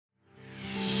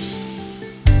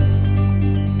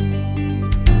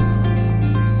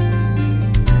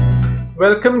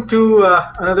Welcome to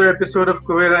another episode of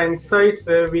Kuvera Insights,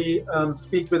 where we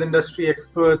speak with industry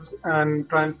experts and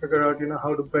try and figure out,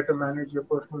 how to better manage your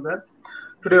personal wealth.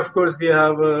 Today, of course, we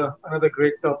have another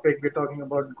great topic. We're talking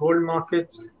about gold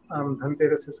markets.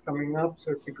 Dhanteras is coming up,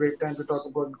 so it's a great time to talk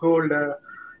about gold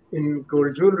in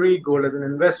gold jewelry, gold as an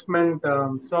investment,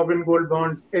 sovereign gold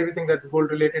bonds, everything that's gold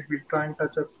related. We'll try and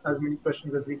touch up as many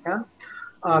questions as we can.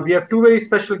 We have two very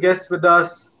special guests with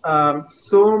us.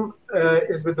 Som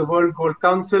is with the World Gold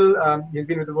Council. He's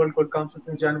been with the World Gold Council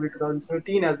since January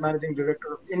 2013 as Managing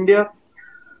Director of India.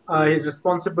 He's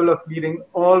responsible of leading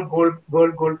all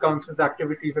World Gold Council's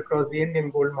activities across the Indian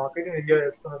gold market. In India,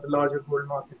 it's one of the larger gold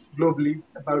markets globally.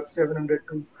 About 700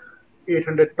 to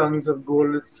 800 tons of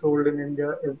gold is sold in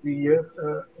India every year,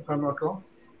 if I'm not wrong.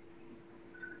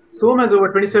 Som has over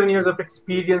 27 years of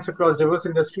experience across diverse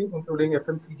industries, including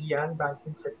FMCG and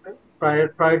banking sector. Prior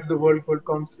to the World Gold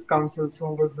Council,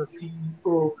 Som was the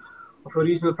CEO of a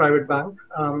regional private bank.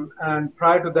 And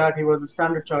prior to that, he was the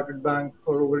Standard Chartered Bank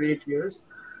for over 8 years.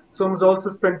 Som has also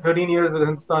spent 13 years with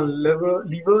Hindustan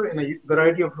Lever in a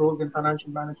variety of roles in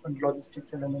financial management,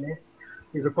 logistics, and M&A.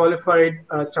 He's a qualified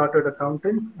chartered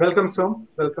accountant. Welcome, Som.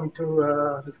 Welcome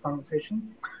to this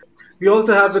conversation. We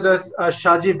also have with us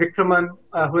Shaji Vikraman,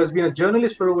 who has been a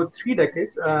journalist for over 3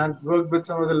 decades and worked with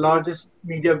some of the largest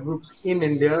media groups in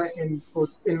India, in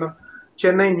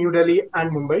Chennai, New Delhi,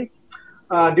 and Mumbai.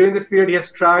 During this period, he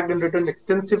has tracked and written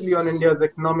extensively on India's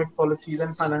economic policies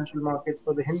and financial markets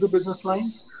for the Hindu business line,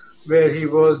 where he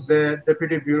was the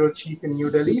deputy bureau chief in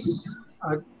New Delhi,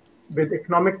 with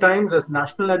Economic Times as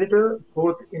national editor,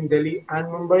 both in Delhi and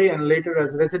Mumbai, and later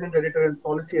as resident editor and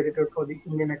policy editor for the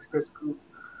Indian Express Group.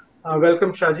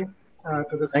 Welcome, Shaji,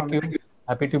 to this Thank you.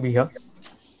 Happy to be here.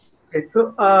 Great.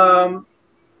 So,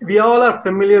 we all are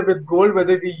familiar with gold,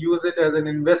 whether we use it as an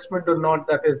investment or not,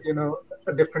 that is,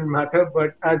 a different matter.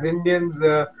 But as Indians,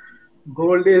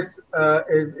 gold is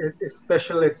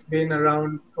special. It's been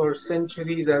around for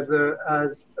centuries as a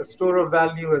store of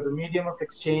value, as a medium of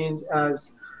exchange,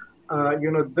 as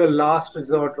the last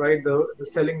resort, right? The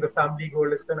selling the family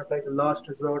gold is kind of like the last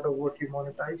resort of what you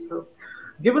monetize. So,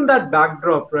 given that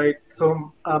backdrop, right?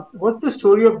 So, what's the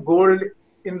story of gold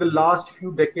in the last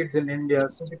few decades in India?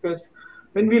 So, because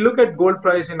when we look at gold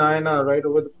price in INR, right,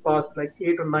 over the past like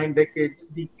 8 or 9 decades,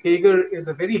 the CAGR is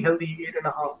a very healthy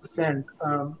 8.5%.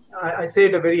 I say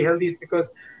it a very healthy is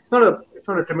because it's not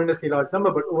a tremendously large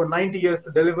number, but over 90 years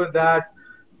to deliver that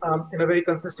in a very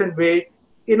consistent way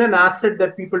in an asset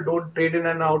that people don't trade in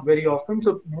and out very often.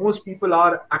 So most people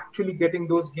are actually getting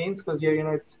those gains because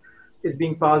it's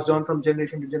being passed on from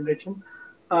generation to generation.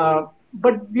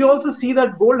 But we also see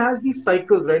that gold has these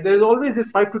cycles, right? There's always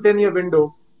this 5 to 10 year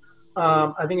window.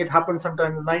 I think it happened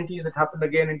sometime in the 90s. It happened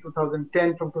again in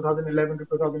 2010, from 2011 to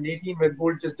 2018, where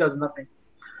gold just does nothing.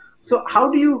 So how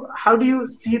do you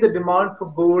see the demand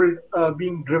for gold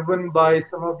being driven by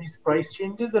some of these price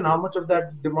changes, and how much of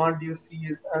that demand do you see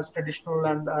is as traditional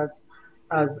and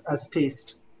as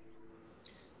taste?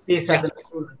 Taste as a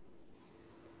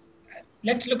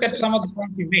Let's look at some of the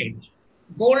points you made.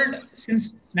 Gold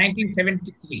since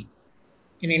 1973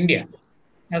 in India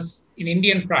in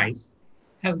Indian price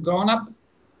has gone up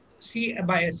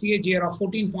by a CAGR of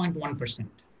 14.1%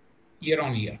 year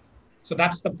on year. So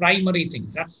that's the primary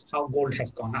thing. That's how gold has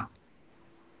gone up.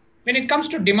 When it comes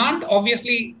to demand,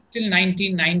 obviously till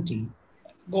 1990,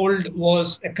 gold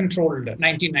was controlled.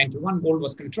 1991, gold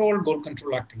was controlled. Gold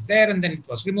Control Act is there, and then it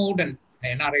was removed, and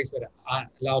NRIs were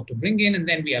allowed to bring in, and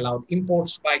then we allowed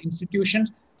imports by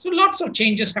institutions. So lots of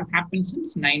changes have happened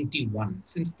since 91,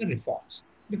 since the reforms,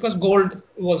 because gold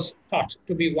was thought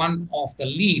to be one of the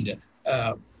lead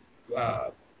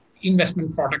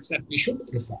investment products that we should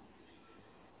reform.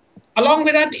 Along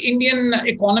with that, Indian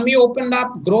economy opened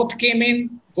up, growth came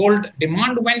in, gold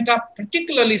demand went up,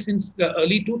 particularly since the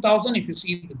early 2000s. If you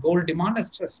see, the gold demand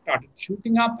has started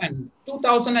shooting up, and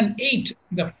 2008,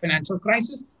 the financial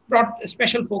crisis brought a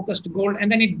special focus to gold,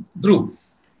 and then it grew.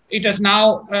 It has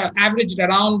now averaged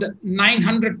around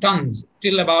 900 tons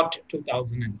till about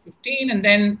 2015, and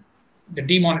then the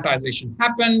demonetization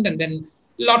happened, and then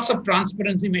lots of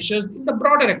transparency measures in the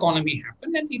broader economy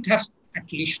happened, and it has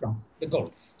actually shrunk the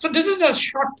gold. So this is a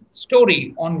short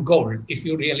story on gold, if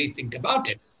you really think about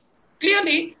it.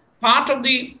 Clearly, part of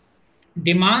the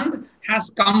demand has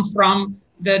come from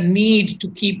the need to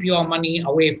keep your money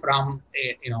away from,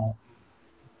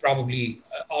 probably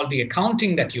all the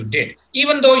accounting that you did.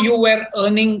 Even though you were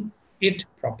earning it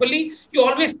properly, you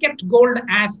always kept gold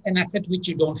as an asset which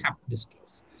you don't have to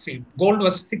disclose. See, gold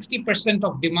was 60%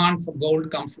 of demand for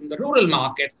gold comes from the rural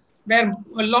markets, where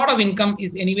a lot of income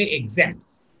is anyway exempt.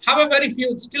 However, if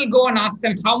you still go and ask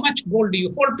them how much gold do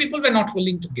you hold, people were not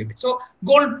willing to give it. So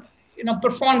gold,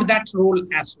 performed that role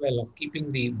as well of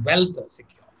keeping the wealth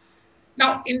secure.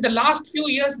 Now, in the last few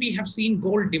years, we have seen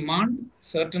gold demand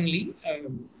certainly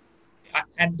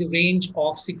at the range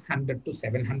of 600 to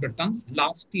 700 tons.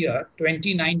 Last year,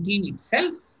 2019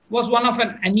 itself was one of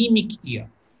an anemic year,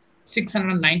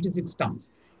 696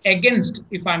 tons, against,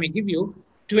 if I may give you,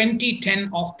 2010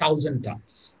 of 1,000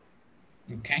 tons.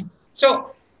 Okay.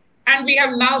 So, and we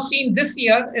have now seen this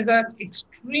year as an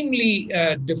extremely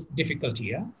difficult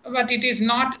year, but it is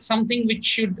not something which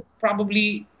should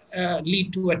probably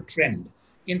lead to a trend.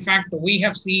 In fact, we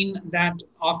have seen that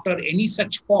after any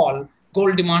such fall,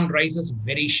 gold demand rises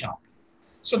very sharply.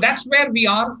 So that's where we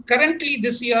are. Currently,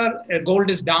 this year, gold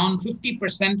is down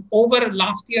 50% over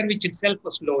last year, which itself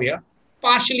was lower,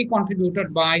 partially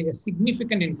contributed by a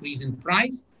significant increase in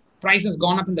price. Price has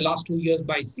gone up in the last 2 years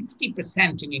by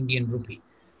 60% in Indian rupee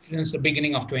since the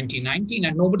beginning of 2019,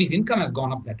 and nobody's income has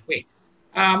gone up that way.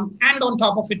 And on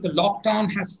top of it, the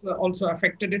lockdown has also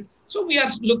affected it. So we are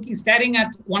staring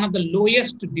at one of the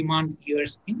lowest demand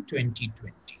years in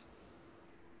 2020.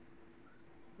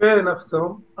 Fair enough,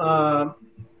 so.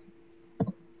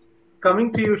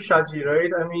 Coming to you, Shaji,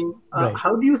 right? I mean, Right.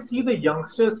 how do you see the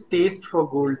youngsters' taste for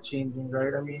gold changing,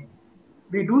 right? I mean,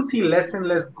 we do see less and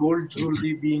less gold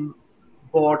jewelry being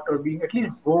bought or being at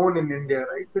least worn in India,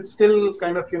 right? So it's still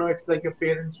kind of, it's like your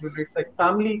parents' jewelry. It's like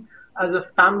family as a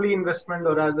family investment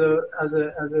or as a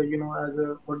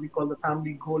what we call the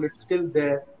family goal. It's still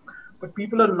there, but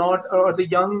people are not, or the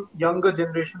younger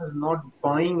generation is not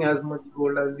buying as much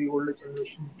gold as the older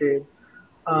generation did.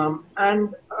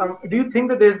 And do you think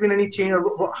that there's been any change,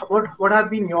 or what have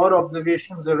been your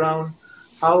observations around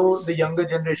how the younger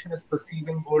generation is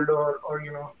perceiving gold, or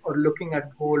looking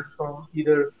at gold from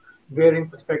either wearing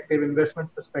perspective,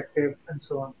 investments perspective, and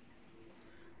so on?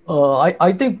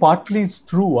 I think partly it's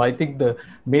true. I think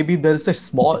maybe there's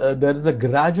there is a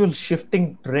gradual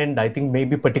shifting trend. I think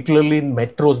maybe particularly in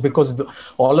metros, because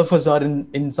all of us are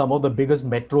in some of the biggest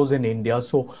metros in India.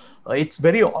 So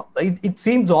it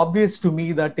seems obvious to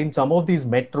me that in some of these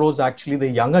metros, actually the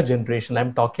younger generation,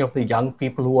 I'm talking of the young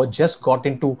people who have just got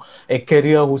into a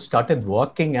career, who started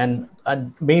working, and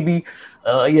maybe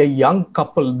a young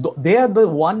couple, they are the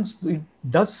ones. It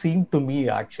does seem to me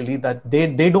actually that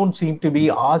they don't seem to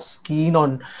be as keen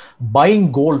on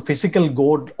buying gold, physical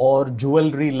gold or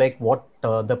jewelry like what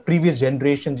the previous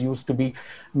generations used to be,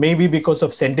 maybe because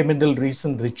of sentimental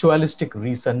reason, ritualistic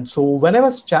reason. So when I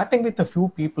was chatting with a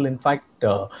few people, in fact,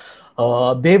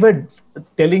 they were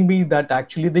telling me that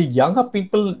actually the younger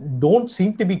people don't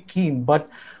seem to be keen, but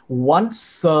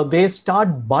once they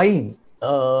start buying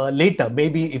later,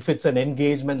 maybe if it's an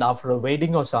engagement after a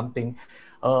wedding or something,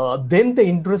 then the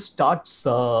interest starts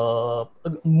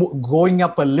going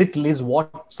up a little, is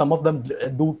what some of them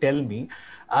do tell me.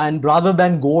 And rather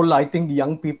than gold, I think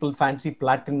young people fancy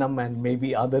platinum and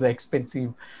maybe other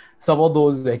expensive, some of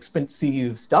those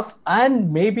expensive stuff. And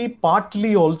maybe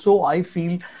partly also, I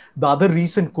feel the other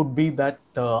reason could be that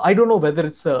I don't know whether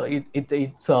it's an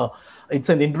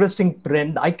interesting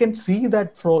trend. I can see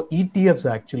that for ETFs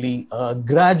actually,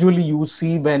 gradually you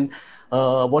see when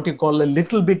what you call a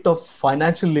little bit of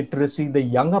financial literacy, the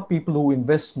younger people who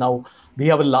invest now, we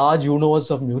have a large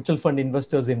universe of mutual fund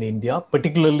investors in India,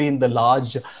 particularly in the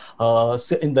large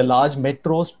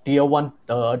metros, tier 1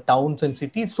 towns and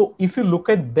cities. So if you look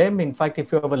at them, in fact,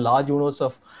 if you have a large universe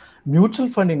of mutual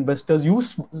fund investors, you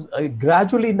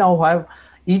gradually now have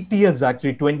ETFs,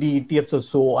 actually 20 ETFs or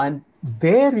so, and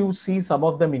there you see some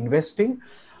of them investing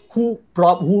who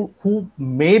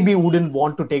maybe wouldn't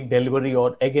want to take delivery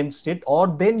or against it. Or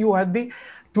then you have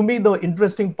to me, the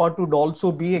interesting part would also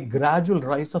be a gradual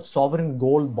rise of sovereign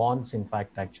gold bonds. In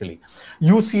fact, actually,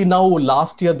 you see now,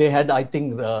 last year they had, I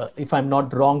think, if I'm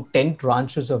not wrong, 10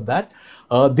 tranches of that.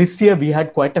 This year we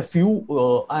had quite a few,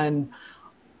 and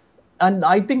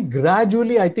I think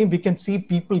gradually, I think we can see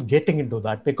people getting into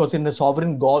that, because in the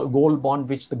sovereign gold bond,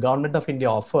 which the government of India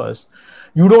offers,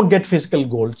 you don't get physical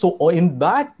gold. So in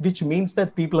that, which means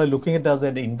that people are looking at it as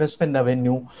an investment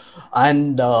avenue,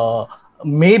 and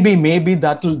maybe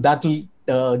that'll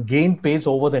gain pace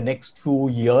over the next few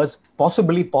years.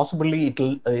 Possibly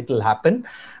it'll happen.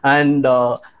 And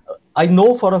I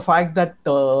know for a fact that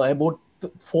about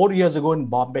 4 years ago in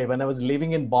Bombay, when I was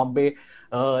living in Bombay,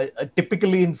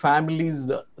 typically in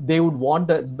families, they would want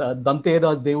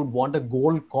Dhanteras, they would want a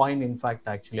gold coin. In fact,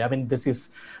 actually, I mean,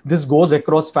 this goes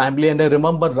across family. And I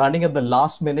remember running at the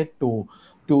last minute to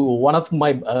to one of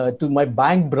my to my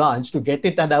bank branch to get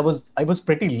it, and I was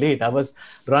pretty late. I was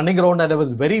running around and I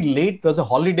was very late. There was a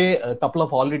holiday, a couple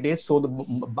of holidays, so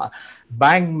the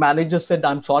bank manager said,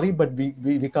 "I'm sorry, but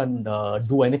we can't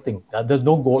do anything. There's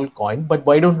no gold coin. But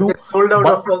why don't you sold out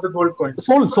of all the gold coins?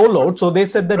 Sold out." So they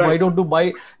said that why don't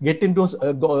you get into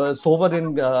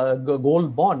sovereign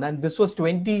gold bond, and this was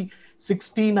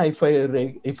 2016,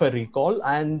 if I recall,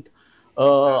 and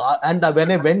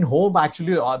when I went home,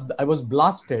 actually, I was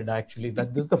blasted. Actually,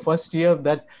 that this is the first year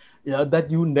that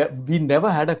we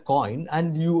never had a coin,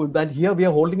 and that here we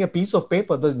are holding a piece of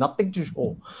paper. There's nothing to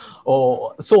show.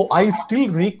 So I still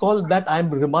recall that. I'm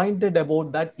reminded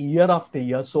about that year after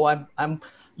year. So I'm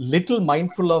little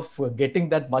mindful of getting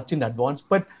that much in advance,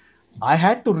 but I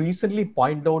had to recently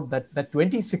point out that the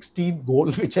 2016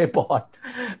 gold which I bought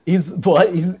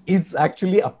is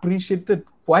actually appreciated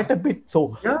quite a bit.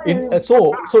 So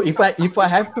so if I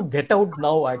have to get out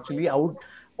now, actually I would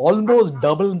almost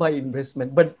double my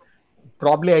investment, but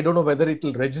probably I don't know whether it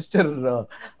will register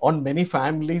on many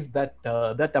families that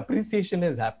that appreciation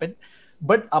has happened.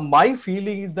 But my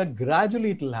feeling is that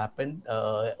gradually it will happen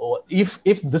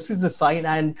if this is a sign.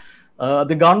 And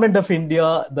the government of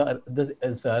India,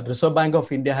 the Reserve Bank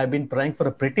of India have been trying for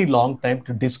a pretty long time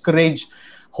to discourage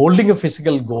holding a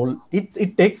physical gold.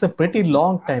 It takes a pretty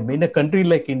long time in a country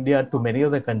like India to many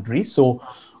other countries. So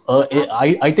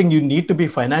I think you need to be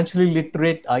financially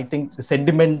literate. I think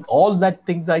sentiment, all that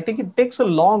things, I think it takes a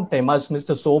long time. As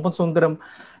Mr. Somasundaram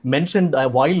mentioned a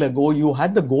while ago, you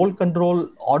had the gold control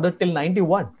order till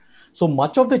 91. So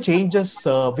much of the changes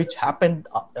which happened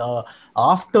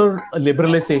after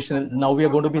liberalization, now we are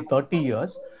going to be 30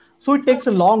 years. So it takes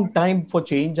a long time for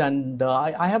change. And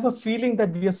I have a feeling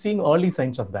that we are seeing early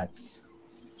signs of that.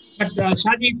 But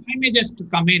Shaji, if I may just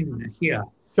come in here.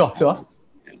 Sure.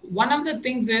 One of the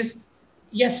things is,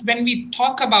 yes, when we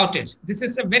talk about it, this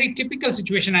is a very typical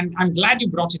situation, and I'm glad you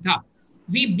brought it up.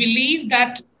 We believe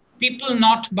that people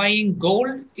not buying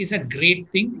gold is a great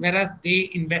thing, whereas they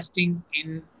investing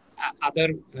in other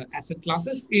asset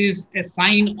classes is a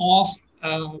sign of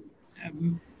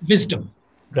wisdom.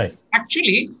 Right.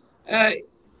 Actually,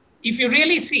 if you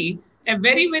really see, a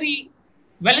very, very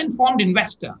well-informed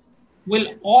investor will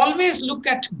always look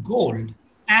at gold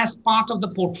as part of the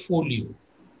portfolio.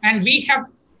 And we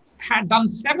have done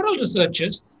several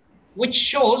researches which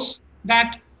shows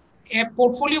that a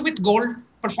portfolio with gold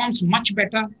performs much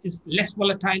better, is less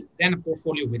volatile than a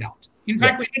portfolio without. In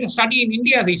fact, we did a study in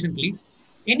India recently.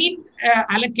 Any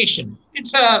allocation,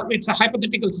 it's a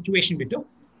hypothetical situation we took,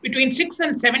 between 6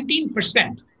 and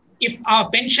 17%, if our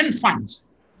pension funds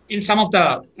in some of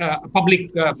the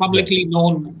publicly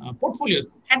known portfolios,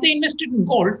 had they invested in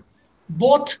gold,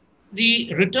 both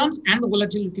the returns and the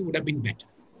volatility would have been better.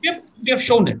 We have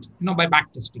shown it, by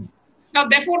backtesting. Now,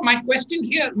 therefore, my question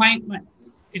here,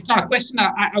 it's not a question.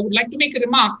 I would like to make a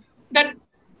remark that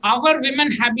our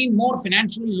women have been more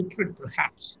financially literate,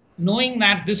 perhaps, knowing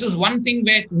that this is one thing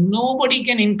where nobody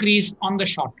can increase on the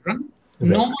short run. Right.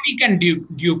 Nobody can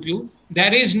dupe you.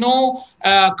 There is no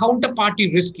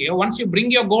counterparty risk here. Once you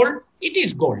bring your gold, it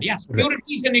is gold. Yes,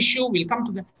 purity is an issue. We'll come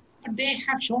to that. But they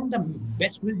have shown the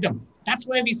best wisdom. That's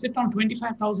why we sit on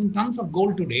 25,000 tons of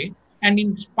gold today. And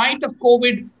in spite of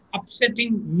COVID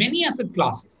upsetting many asset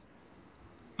classes,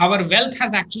 our wealth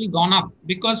has actually gone up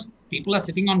because people are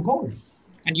sitting on gold.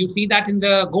 And you see that in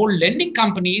the gold lending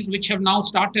companies, which have now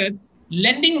started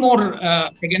lending more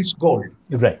against gold.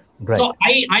 Right. So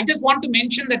I just want to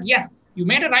mention that, yes, you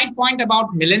made a right point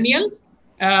about millennials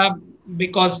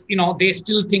because, they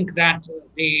still think that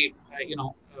they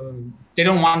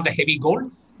don't want the heavy gold.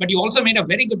 But you also made a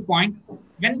very good point.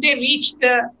 When they reach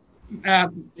the,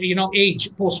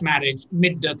 age post-marriage,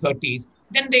 mid-30s,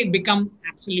 then they become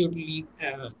absolutely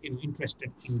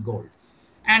interested in gold.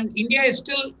 And India is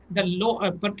still the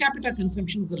low per capita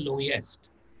consumption is the lowest.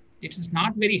 It is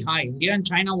not very high. India and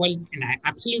China, while in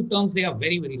absolute terms they are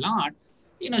very, very large,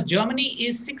 Germany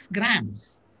is 6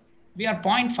 grams. We are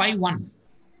 0.51.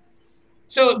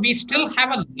 So we still have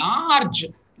a large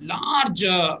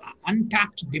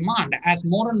untapped demand as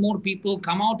more and more people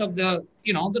come out of the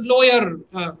lower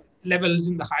levels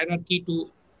in the hierarchy to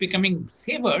becoming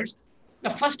savers.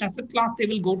 The first asset class they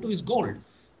will go to is gold.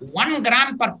 1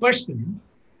 gram per person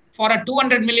for a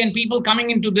 200 million people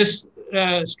coming into this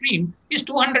stream is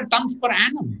 200 tons per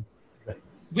annum. Right.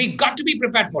 We got to be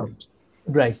prepared for it.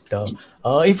 Right.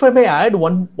 If I may add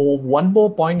one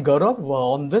more point, Gaurav,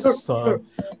 on this,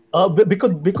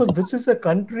 because this is a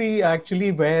country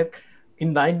actually where in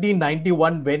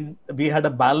 1991, when we had a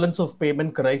balance of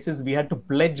payment crisis, we had to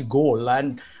pledge gold,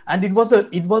 and it was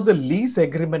a lease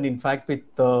agreement, in fact, with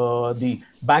the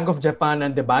Bank of Japan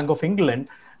and the Bank of England.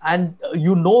 And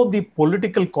the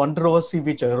political controversy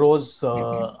which arose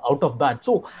out of that.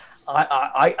 So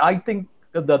I think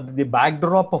the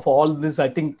backdrop of all this, I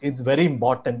think, is very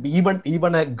important.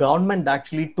 Even a government,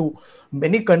 actually, to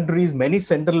many countries, many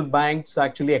central banks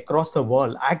actually across the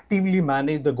world actively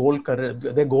manage the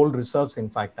gold reserves,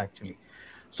 in fact, actually.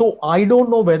 So I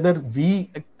don't know whether we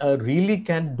really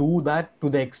can do that to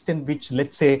the extent which,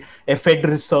 let's say, a Fed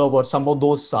Reserve or some of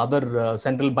those other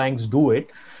central banks do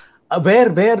it, where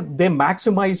they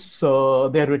maximize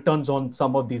their returns on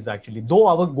some of these, actually. Though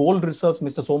our gold reserves,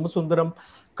 Mr. Somasundaram,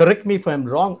 correct me if I'm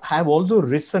wrong, have also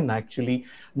risen, actually.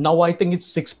 Now I think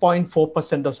it's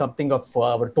 6.4% or something of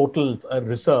our total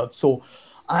reserves. So,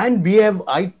 and we have,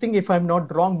 I think, if I'm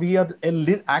not wrong, we are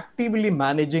actively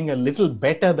managing a little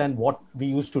better than what we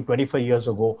used to 25 years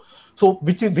ago. So,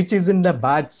 which isn't a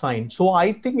bad sign. So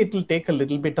I think it will take a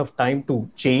little bit of time to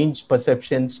change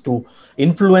perceptions, to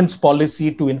influence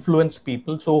policy, to influence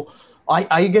people. So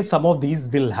I guess some of these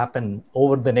will happen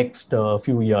over the next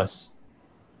few years.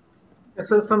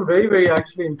 So some very, very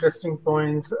actually interesting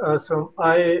points. So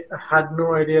I had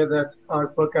no idea that our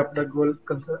per capita gold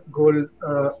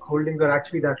holdings are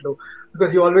actually that low,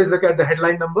 because you always look at the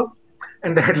headline number,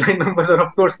 and the headline numbers are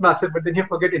of course massive, but then you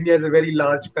forget India is a very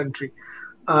large country.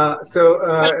 Sorry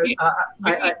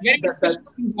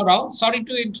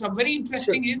to interrupt. Very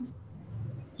interesting is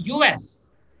US,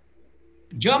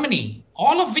 Germany,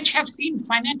 all of which have seen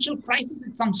financial crisis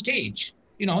at some stage.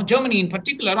 Germany in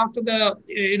particular, after the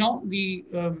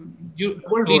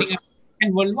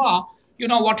World War,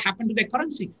 what happened to their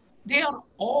currency? They are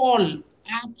all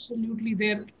absolutely,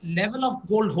 their level of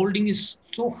gold holding is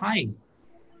so high,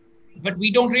 but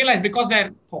we don't realize because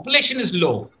their population is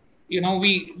low.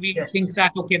 We Yes. think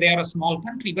that, okay, they are a small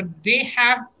country, but they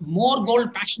have more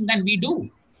gold passion than we do.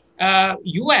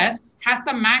 US has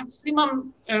the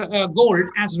maximum gold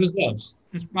as reserves,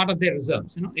 as part of their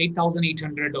reserves,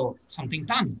 8,800 or something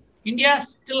tons. India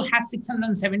still has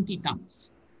 670 tons.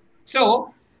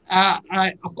 So,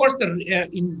 of course,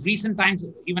 in recent times,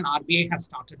 even RBI has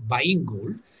started buying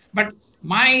gold. But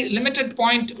my limited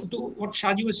point to what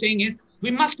Shaji was saying is, we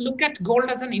must look at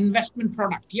gold as an investment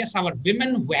product. Yes, our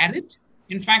women wear it.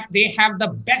 In fact, they have the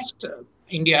best,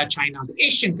 India, China, the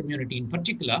Asian community in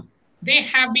particular, they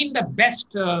have been the best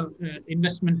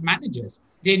investment managers.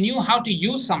 They knew how to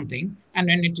use something, and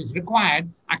when it is required,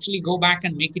 actually go back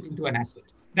and make it into an asset.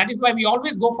 That is why we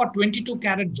always go for 22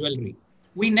 karat jewelry.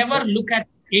 We never look at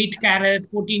 8 karat,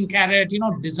 14 karat,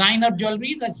 designer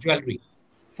jewelries as jewelry.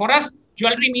 For us,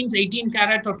 jewelry means 18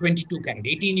 karat or 22 karat.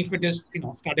 18 if it is,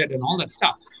 studded and all that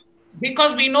stuff.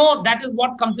 Because we know that is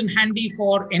what comes in handy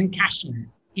for encashing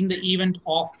in the event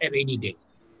of a rainy day.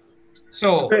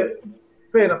 So,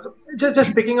 fair enough. So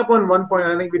just picking up on one point,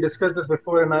 I think we discussed this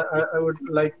before, and I would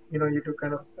like you to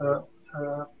kind of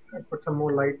put some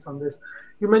more lights on this.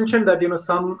 You mentioned that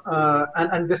some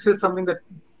and this is something that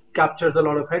captures a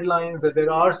lot of headlines, that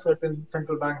there are certain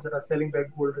central banks that are selling their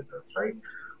gold reserves, right?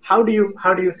 How do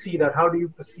you see that? How do you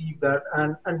perceive that?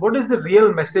 And what is the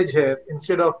real message here?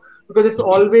 Instead of, because it's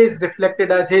always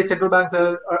reflected as, hey, central banks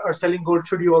are selling gold,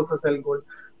 should you also sell gold?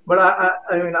 But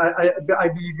I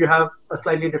believe you have a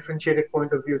slightly differentiated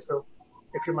point of view. So,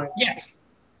 if you mind. Yes.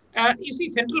 You see,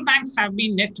 central banks have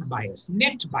been net buyers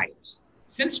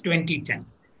since 2010.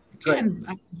 Okay? Right.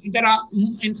 And there are,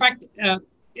 in fact,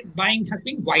 buying has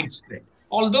been widespread.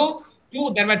 Although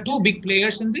there were two big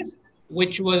players in this,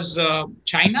 which was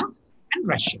China and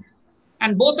Russia.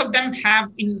 And both of them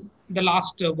have, in the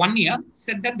last 1 year,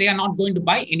 said that they are not going to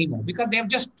buy anymore because they have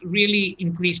just really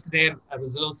increased their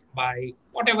reserves by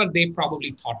whatever they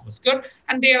probably thought was good.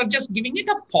 And they are just giving it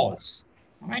a pause.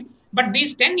 All right. But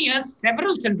these 10 years,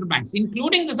 several central banks,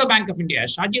 including the Reserve Bank of India,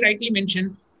 as Shaji rightly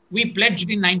mentioned, we pledged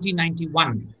in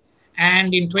 1991.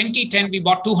 And in 2010, we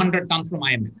bought 200 tons from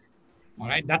IMF. All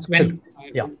right. That's when,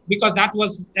 because that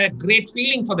was a great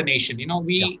feeling for the nation.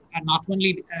 We are not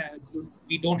only,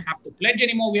 we don't have to pledge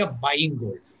anymore, we are buying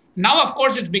gold. Now, of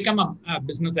course, it's become a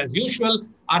business as usual.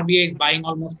 RBI is buying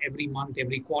almost every month,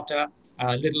 every quarter,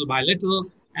 little by little.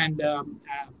 And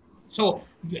so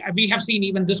we have seen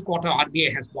even this quarter,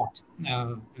 RBI has bought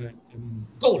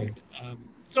gold.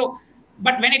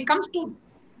 But when it comes to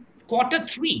quarter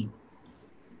 3,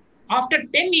 after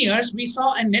 10 years, we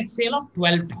saw a net sale of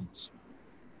 12 tons.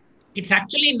 It's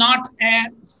actually not a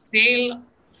sale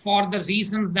for the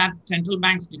reasons that central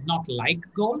banks did not like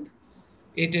gold.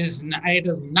 It is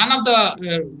none of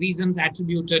the reasons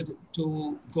attributed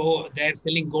to go there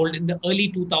selling gold in the early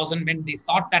 2000 when they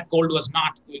thought that gold was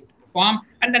not going to perform,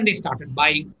 and then they started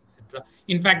buying, etc.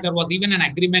 In fact, there was even an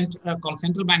agreement called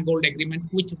Central Bank Gold Agreement,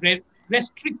 which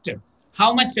restricted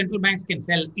how much central banks can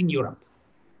sell in Europe.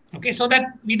 Okay, so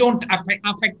that we don't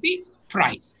affect the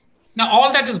price. Now,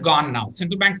 all that is gone now.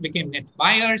 Central banks became net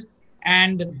buyers.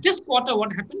 And this quarter,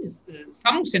 what happened is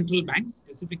some central banks,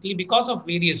 specifically because of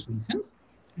various reasons,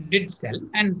 did sell.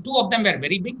 And two of them were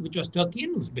very big, which was Turkey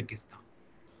and Uzbekistan.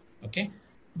 Okay.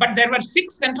 But there were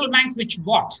 6 central banks which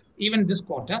bought, even this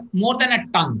quarter, more than a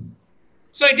ton.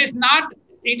 So it is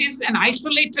an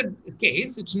isolated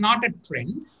case. It's not a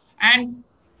trend. And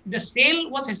the sale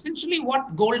was essentially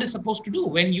what gold is supposed to do.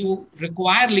 When you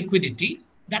require liquidity,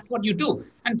 that's what you do.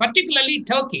 And particularly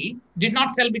Turkey did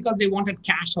not sell because they wanted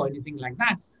cash or anything like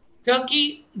that.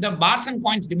 Turkey, the bars and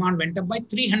coins demand went up by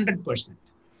 300%.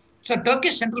 So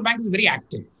Turkish central bank is very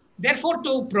active. Therefore,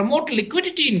 to promote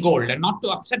liquidity in gold and not to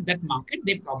upset that market,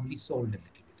 they probably sold a little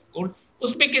bit of gold.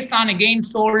 Uzbekistan again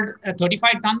sold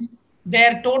 35 tons.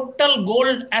 Their total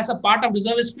gold as a part of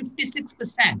reserve is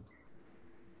 56%.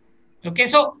 Okay,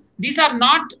 so these are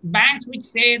not banks which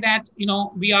say that,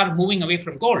 we are moving away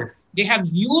from gold. They have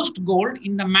used gold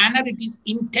in the manner it is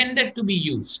intended to be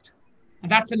used.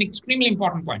 And that's an extremely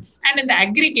important point. And in the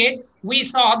aggregate, we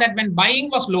saw that when buying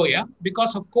was lower,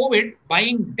 because of COVID,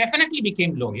 buying definitely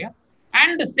became lower,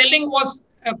 and the selling was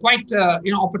quite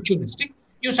opportunistic.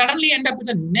 You suddenly end up with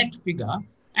a net figure,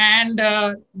 and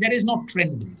there is no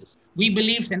trend in this. We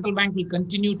believe central bank will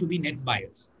continue to be net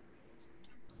buyers.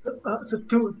 So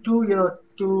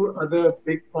two other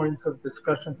big points of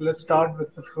discussion. So let's start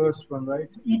with the first one,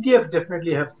 right? So ETFs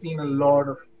definitely have seen a lot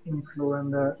of inflow,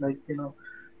 and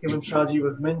even Shaji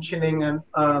was mentioning, and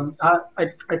I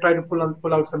try to pull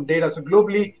out some data. So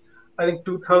globally, I think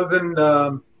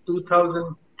 2012,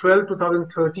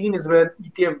 2013 is where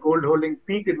ETF gold holding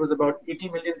peaked. It was about 80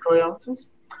 million troy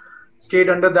ounces. Stayed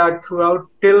under that throughout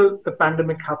till the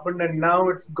pandemic happened, and now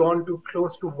it's gone to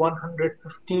close to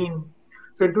 115.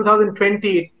 So in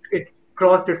 2020, it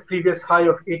crossed its previous high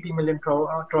of 80 million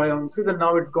troy ounces, and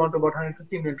now it's gone to about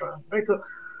 115 million troy ounces, right? So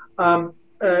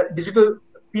digital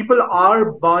people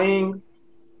are buying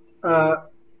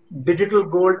digital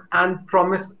gold and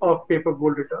promise of paper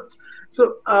gold returns.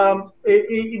 So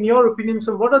in your opinion,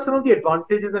 so what are some of the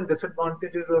advantages and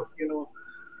disadvantages of,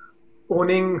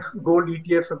 owning gold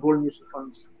ETFs or gold mutual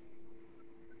funds?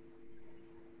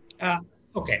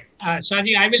 Okay,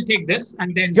 Shaji, I will take this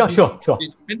and then. Yeah, sure.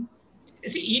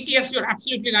 See, ETFs, you're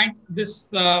absolutely right. This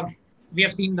we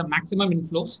have seen the maximum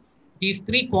inflows. These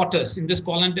 3 quarters in this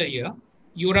calendar year,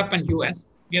 Europe and US,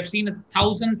 we have seen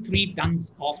 1,003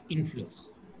 tons of inflows,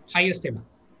 highest ever.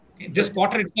 Okay. This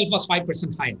quarter itself was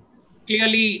 5% higher.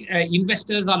 Clearly,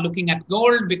 investors are looking at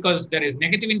gold because there is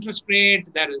negative interest rate,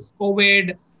 there is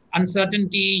COVID,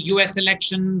 uncertainty, US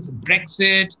elections,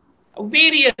 Brexit,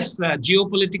 various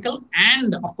geopolitical,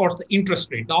 and of course the interest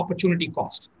rate, the opportunity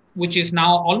cost, which is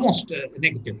now almost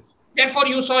negative. Therefore,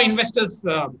 you saw investors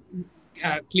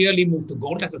clearly move to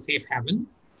gold as a safe haven,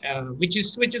 which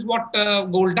is what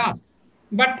gold does.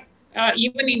 But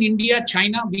even in India,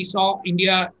 China, we saw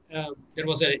India, there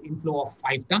was an inflow of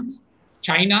 5 tons.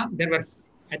 China, there were,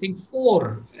 I think,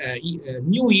 4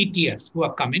 new ETFs who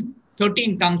have come in.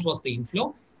 13 tons was the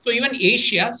inflow. So even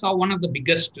Asia saw one of the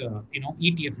biggest,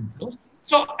 ETF inflows.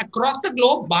 So across the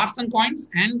globe, bars and coins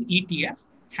and ETFs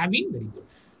have been very good.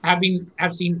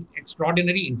 Have seen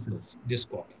extraordinary inflows this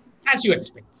quarter, as you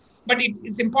expect. But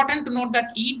it's important to note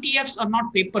that ETFs are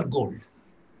not paper gold.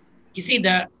 You see,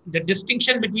 the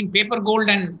distinction between paper gold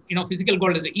and physical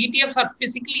gold is ETFs are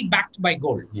physically backed by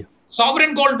gold. Yeah.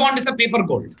 Sovereign gold bond is a paper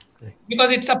gold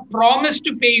because it's a promise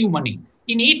to pay you money.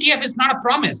 In ETF, it's not a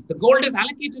promise. The gold is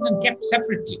allocated and kept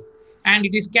separately. And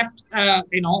it is kept,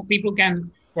 people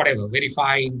can,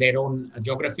 verify in their own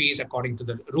geographies according to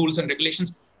the rules and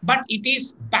regulations. But it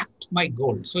is backed by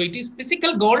gold. So it is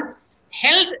physical gold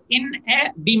held in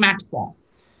a demat form.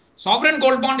 Sovereign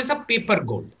gold bond is a paper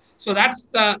gold. So that's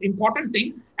the important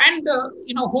thing. And,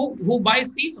 who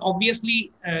buys these?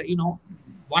 Obviously,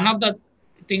 one of the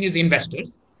thing is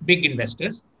investors, big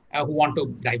investors who want to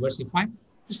diversify.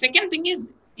 The second thing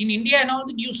is in India, now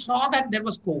that you saw that there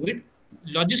was COVID,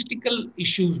 logistical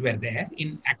issues were there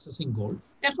in accessing gold.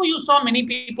 Therefore, you saw many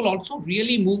people also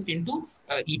really move into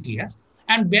ETFs.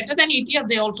 And better than ETF,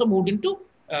 they also moved into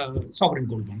sovereign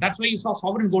gold bond. That's why you saw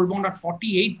sovereign gold bond at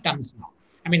 48 tons now.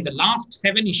 I mean, the last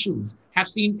 7 issues have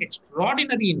seen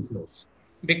extraordinary inflows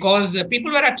because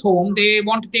people were at home. They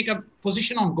want to take a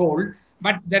position on gold,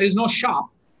 but there is no shop.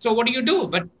 So what do?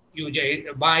 But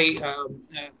you buy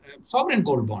sovereign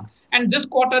gold bond. And this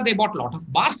quarter, they bought a lot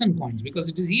of bars and coins because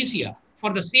it is easier.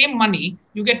 For the same money,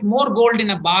 you get more gold in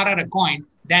a bar or a coin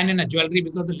than in a jewelry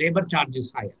because the labor charge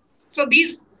is higher. So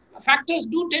these factors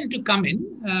do tend to come in,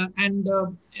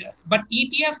 but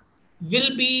ETF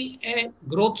will be a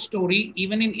growth story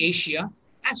even in Asia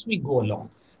as we go along.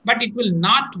 But it will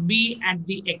not be at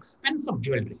the expense of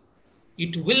jewelry.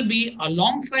 It will be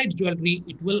alongside jewelry.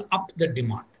 It will up the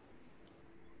demand.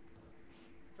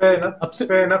 Fair enough.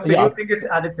 Fair enough. So Yeah. you think it's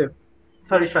additive?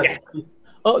 Sorry, Shadi, Yes. please.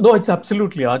 No, it's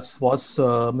absolutely. As was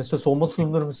Mr.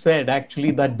 Somasundaram said,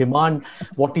 actually, that demand,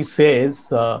 what he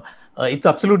says, it's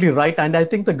absolutely right. And I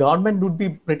think the government would be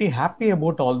pretty happy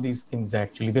about all these things,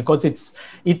 actually, because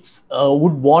it's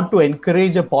would want to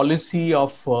encourage a policy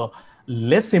of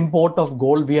less import of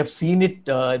gold. We have seen it,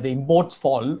 the imports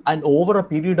fall. And over a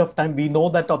period of time, we know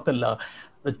that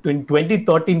in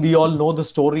 2013, we all know the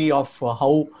story of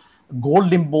how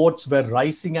gold imports were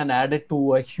rising and added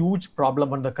to a huge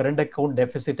problem on the current account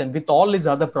deficit, and with all his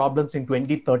other problems in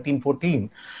 2013-14.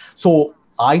 So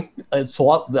I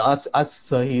saw, as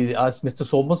Mr.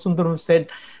 Somasundaram said,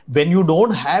 when you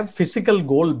don't have physical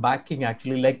gold backing,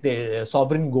 actually, like the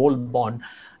sovereign gold bond,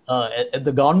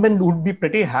 the government would be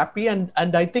pretty happy. And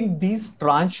I think these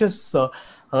tranches,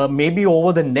 maybe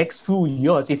over the next few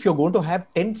years, if you're going to have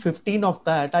 10, 15 of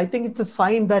that, I think it's a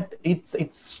sign that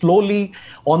it's slowly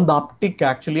on the uptick,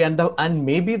 actually. And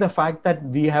maybe the fact that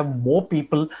we have more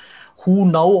people who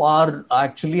now are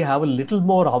actually have a little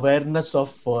more awareness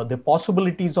of the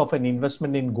possibilities of an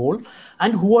investment in gold,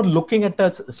 and who are looking at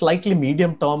a slightly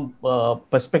medium term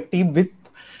perspective with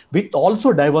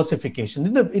also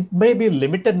diversification. It may be a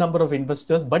limited number of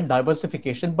investors, but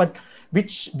diversification, but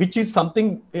which is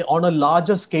something on a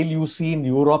larger scale you see in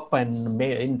Europe and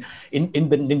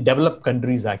in developed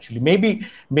countries, actually.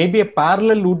 Maybe a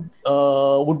parallel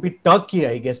would be Turkey,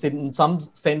 I guess, in some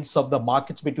sense of the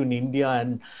markets between India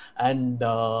and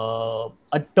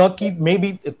Turkey,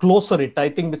 maybe closer it. I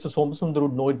think Mr. Somasundar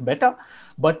would know it better,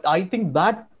 but I think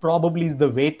that probably is the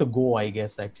way to go, I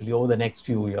guess, actually, over the next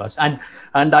few years. And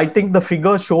I think the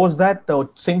figure shows that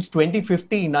since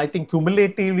 2015, I think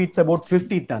cumulatively it's about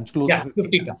 50 tons, close to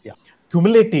 50 tons. Yeah.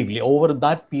 Cumulatively over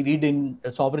that period in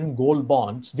sovereign gold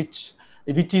bonds, which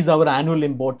is our annual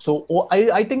import. So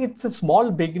I think it's a small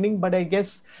beginning, but I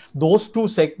guess those two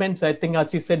segments, I think,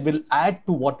 as he said, will add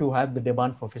to what you have the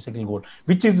demand for physical gold,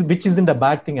 which isn't a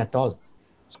bad thing at all.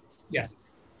 Yes,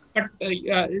 but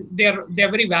they're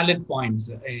very valid points,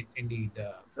 indeed.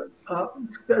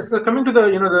 So coming to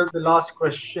the last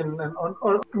question, and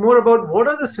or more about what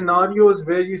are the scenarios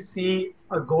where you see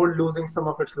a gold losing some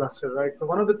of its luster, right? So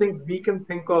one of the things we can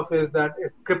think of is that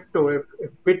if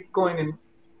Bitcoin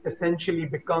essentially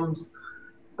becomes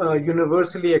a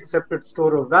universally accepted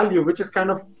store of value, which is kind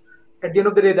of, at the end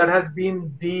of the day, that has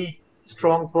been the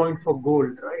strong point for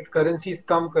gold, right? Currencies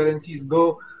come, currencies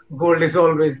go. Gold is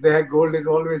always there. Gold is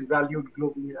always valued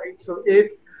globally, right? So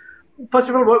first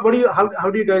of all, how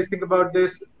do you guys think about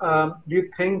this? Do you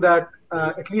think that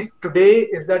at least today,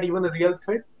 is that even a real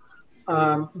threat?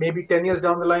 Maybe 10 years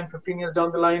down the line, 15 years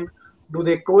down the line, do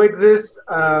they coexist?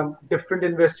 Different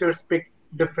investors pick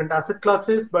different asset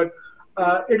classes, but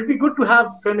it'd be good to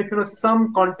have kind of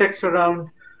some context around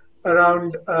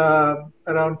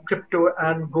crypto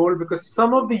and gold, because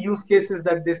some of the use cases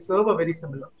that they serve are very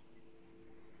similar.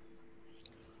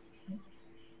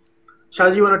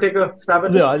 Shaji, you want to take a stab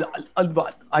at it?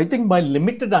 I think my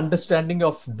limited understanding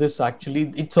of this,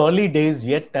 actually, it's early days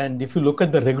yet. And if you look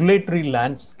at the regulatory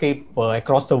landscape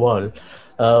across the world,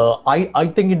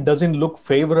 I think it doesn't look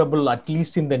favorable, at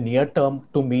least in the near term,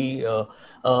 to me,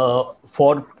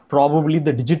 for probably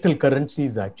the digital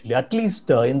currencies, actually, at least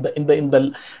in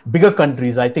the bigger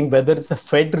countries. I think whether it's the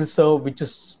Fed Reserve, which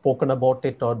is spoken about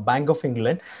it, or Bank of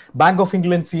England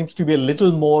seems to be a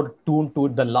little more tuned to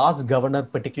it. The last governor,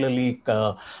 particularly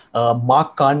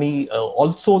Mark Carney,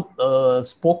 also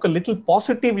spoke a little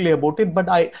positively about it. But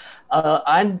I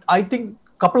think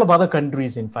couple of other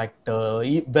countries, in fact,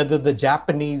 whether the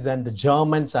Japanese and the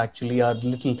Germans actually are a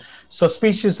little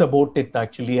suspicious about it,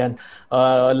 actually. And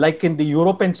like in the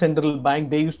European Central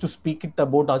Bank, they used to speak it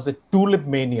about as a tulip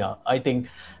mania, I think,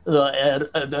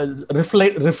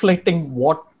 reflecting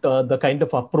what the kind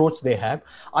of approach they have.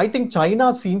 I think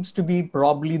China seems to be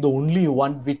probably the only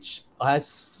one which has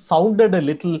sounded a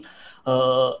little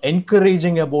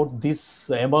encouraging about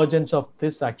this emergence of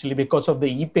this, actually, because of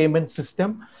the e-payment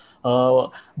system.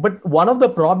 But one of the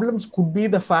problems could be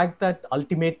the fact that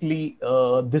ultimately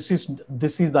this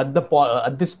is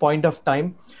at this point of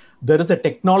time, there is a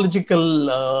technological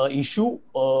issue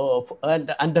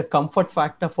and a comfort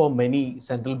factor for many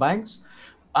central banks.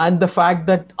 and the fact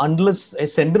that unless a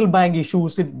central bank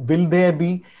issues it, will there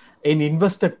be an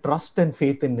investor trust and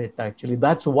faith in it? Actually,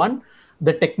 that's one.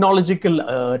 The technology,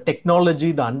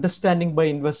 the understanding by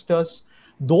investors,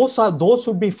 those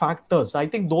would be factors. I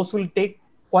think those will take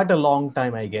quite a long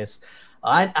time, I guess.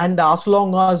 And as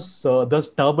long as there's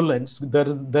turbulence, there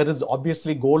is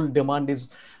obviously gold demand is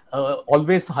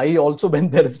always high also when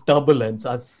there is turbulence,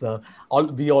 as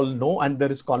we all know, and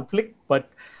there is conflict. But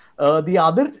the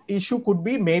other issue could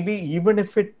be maybe even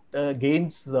if it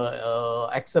gains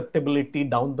acceptability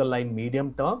down the line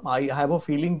medium term, I have a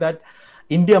feeling that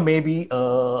India may be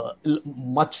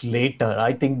much later.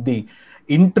 I think the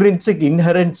intrinsic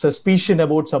inherent suspicion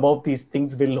about some of these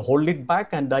things will hold it back.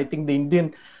 And I think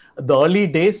the early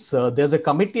days, there's a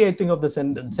committee, I think, of the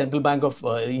Central Bank of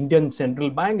Indian Central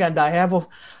Bank, and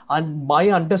and my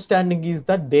understanding is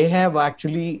that they have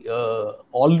actually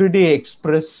already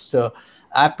expressed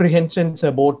apprehensions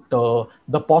about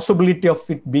the possibility of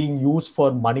it being used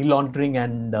for money laundering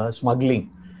and smuggling.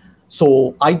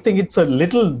 So I think it's a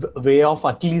little way off,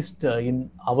 at least in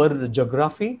our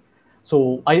geography.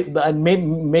 So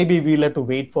maybe we'll have to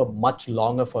wait for much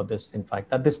longer for this, in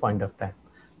fact, at this point of time.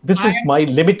 This is my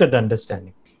limited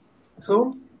understanding.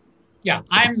 So? Yeah,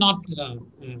 I'm not,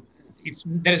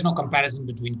 there is no comparison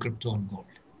between crypto and gold.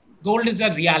 Gold is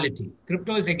a reality.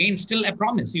 Crypto is, again, still a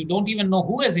promise. You don't even know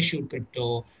who has issued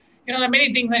crypto. There are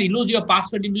many things that you lose your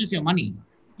password, you lose your money.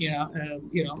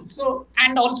 So,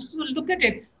 and also look at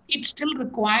it, it still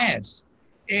requires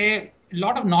a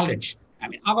lot of knowledge. I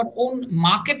mean, our own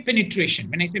market penetration,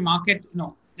 when I say market,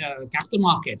 capital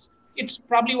markets, it's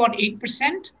probably what,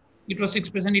 8%? It was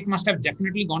 6%. It must have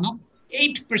definitely gone up.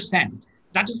 8%.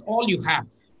 That is all you have.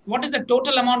 What is the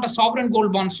total amount of sovereign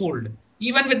gold bonds sold?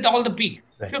 Even with all the peak,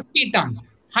 right. 50 tons.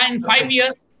 In 5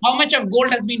 years, how much of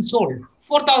gold has been sold?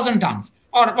 4,000 tons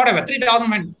or whatever,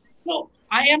 3,000. So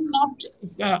I am not.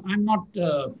 I'm not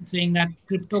saying that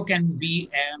crypto can be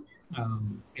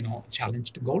a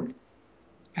challenge to gold.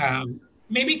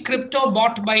 Maybe crypto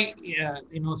bought by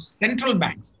central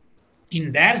banks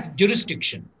in their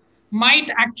jurisdiction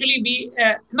might actually be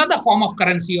another form of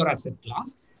currency or asset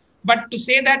class. But to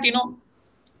say that,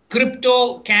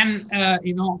 crypto can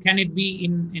it be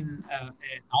in an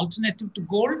alternative to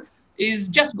gold is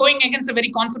just going against the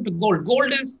very concept of gold.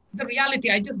 Gold is the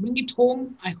reality. I just bring it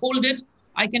home. I hold it.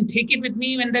 I can take it with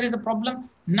me when there is a problem.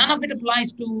 None of it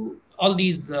applies to all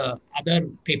these other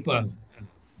paper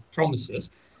promises.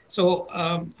 So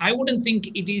I wouldn't think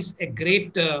it is a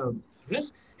great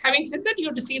risk. Having said that, you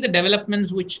have to see the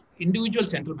developments which individual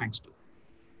central banks do.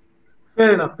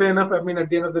 Fair enough. I mean, at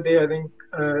the end of the day, I think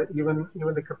even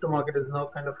the crypto market is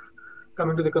now kind of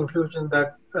coming to the conclusion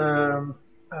that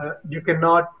you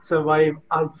cannot survive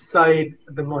outside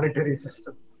the monetary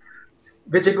system,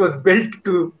 which it was built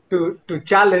to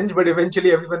challenge. But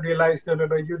eventually, everyone realized, no,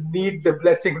 you need the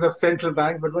blessings of central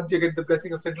bank. But once you get the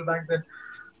blessing of central bank, then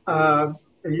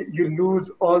you lose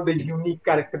all the unique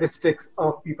characteristics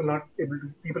of people not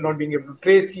being able to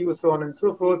trace you, so on and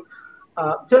so forth.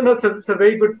 So no, it's a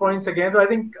very good points again. So I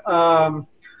think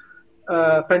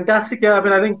fantastic. Yeah, I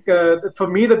mean, I think for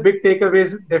me the big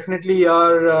takeaways definitely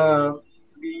are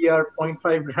we are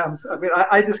 0.5 grams. I mean,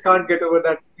 I just can't get over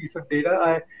that piece of data.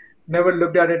 I never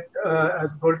looked at it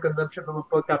as gold consumption from a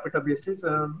per capita basis,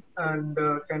 and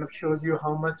kind of shows you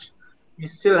how much we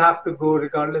still have to go,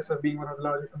 regardless of being one of the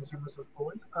largest consumers of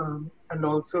gold. And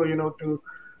also, to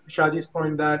Shaji's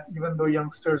point, that even though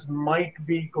youngsters might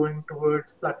be going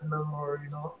towards platinum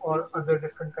or other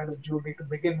different kind of jewelry to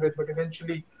begin with, but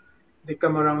eventually they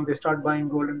come around, they start buying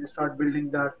gold and they start building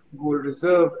that gold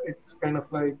reserve. It's kind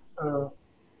of like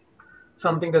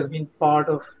something that's been part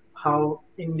of how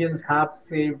Indians have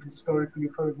saved historically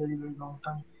for a very, very long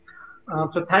time.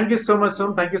 So thank you so much,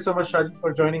 Som. Thank you so much, Shaji,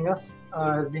 for joining us. It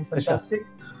has been fantastic.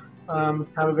 Have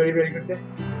a very, very good day.